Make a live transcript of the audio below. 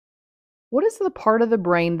What is the part of the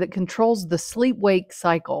brain that controls the sleep-wake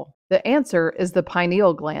cycle? The answer is the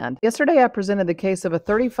pineal gland. Yesterday, I presented the case of a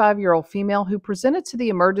 35-year-old female who presented to the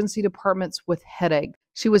emergency departments with headache.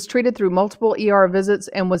 She was treated through multiple ER visits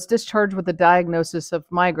and was discharged with a diagnosis of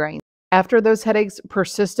migraine. After those headaches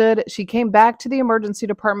persisted, she came back to the emergency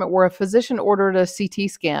department where a physician ordered a CT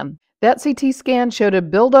scan. That CT scan showed a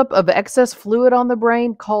buildup of excess fluid on the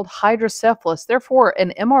brain called hydrocephalus. Therefore,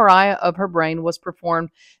 an MRI of her brain was performed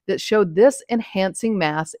that showed this enhancing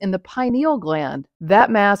mass in the pineal gland. That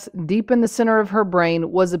mass deep in the center of her brain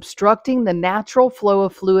was obstructing the natural flow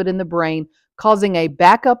of fluid in the brain, causing a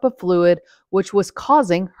backup of fluid, which was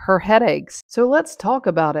causing her headaches. So let's talk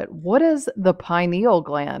about it. What is the pineal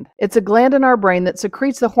gland? It's a gland in our brain that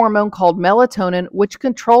secretes the hormone called melatonin, which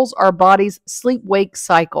controls our body's sleep-wake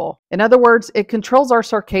cycle. In other words, it controls our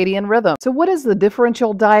circadian rhythm. So what is the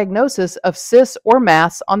differential diagnosis of cysts or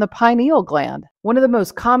mass on the pineal gland? One of the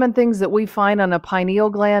most common things that we find on a pineal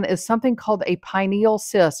gland is something called a pineal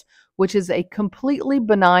cyst, which is a completely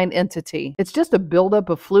benign entity. It's just a buildup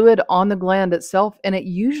of fluid on the gland itself, and it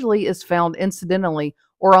usually is found incidentally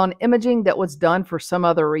or on imaging that was done for some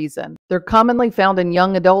other reason. They're commonly found in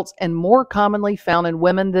young adults and more commonly found in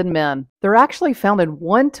women than men. They're actually found in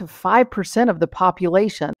 1 to 5% of the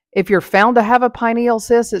population. If you're found to have a pineal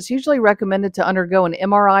cyst, it's usually recommended to undergo an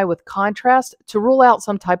MRI with contrast to rule out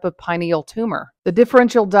some type of pineal tumor. The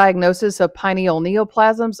differential diagnosis of pineal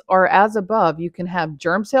neoplasms are as above. You can have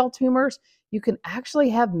germ cell tumors, you can actually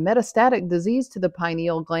have metastatic disease to the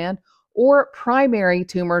pineal gland, or primary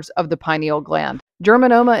tumors of the pineal gland.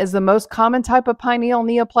 Germinoma is the most common type of pineal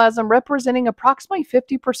neoplasm, representing approximately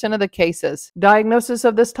 50% of the cases. Diagnosis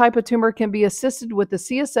of this type of tumor can be assisted with the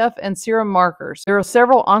CSF and serum markers. There are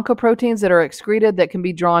several oncoproteins that are excreted that can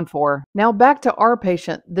be drawn for. Now back to our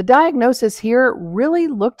patient. The diagnosis here really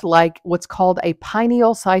looked like what's called a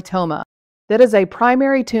pinealcytoma. That is a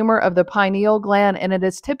primary tumor of the pineal gland, and it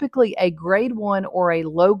is typically a grade 1 or a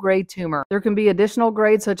low-grade tumor. There can be additional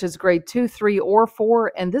grades such as grade 2, 3, or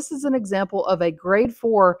 4, and this is an example of a grade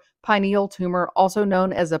 4 pineal tumor, also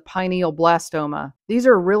known as a pineoblastoma. These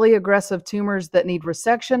are really aggressive tumors that need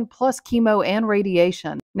resection plus chemo and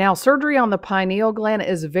radiation. Now, surgery on the pineal gland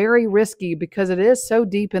is very risky because it is so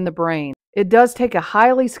deep in the brain. It does take a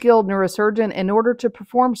highly skilled neurosurgeon in order to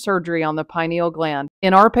perform surgery on the pineal gland.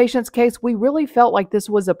 In our patient's case, we really felt like this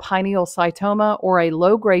was a pinealcytoma or a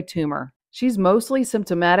low-grade tumor. She's mostly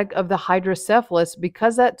symptomatic of the hydrocephalus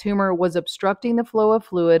because that tumor was obstructing the flow of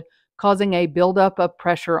fluid, causing a buildup of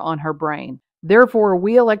pressure on her brain. Therefore,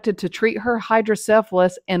 we elected to treat her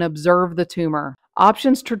hydrocephalus and observe the tumor.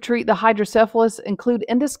 Options to treat the hydrocephalus include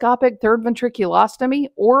endoscopic third ventriculostomy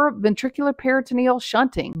or ventricular peritoneal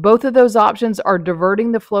shunting. Both of those options are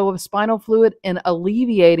diverting the flow of spinal fluid and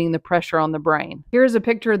alleviating the pressure on the brain. Here's a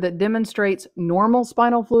picture that demonstrates normal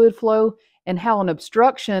spinal fluid flow and how an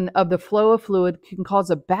obstruction of the flow of fluid can cause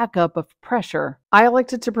a backup of pressure. I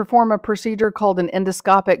elected to perform a procedure called an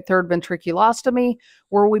endoscopic third ventriculostomy,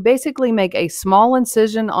 where we basically make a small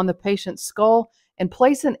incision on the patient's skull and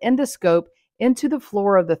place an endoscope into the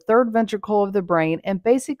floor of the third ventricle of the brain and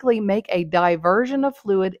basically make a diversion of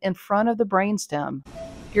fluid in front of the brainstem.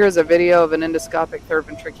 Here is a video of an endoscopic third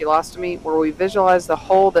ventriculostomy where we visualize the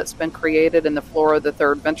hole that's been created in the floor of the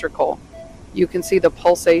third ventricle. You can see the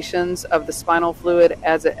pulsations of the spinal fluid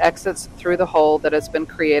as it exits through the hole that has been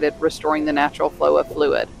created, restoring the natural flow of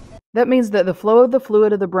fluid. That means that the flow of the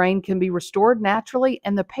fluid of the brain can be restored naturally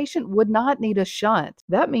and the patient would not need a shunt.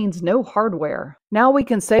 That means no hardware. Now we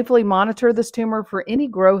can safely monitor this tumor for any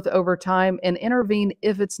growth over time and intervene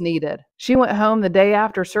if it's needed. She went home the day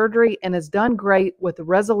after surgery and has done great with the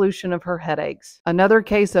resolution of her headaches. Another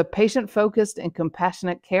case of patient-focused and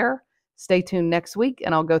compassionate care. Stay tuned next week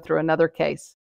and I'll go through another case.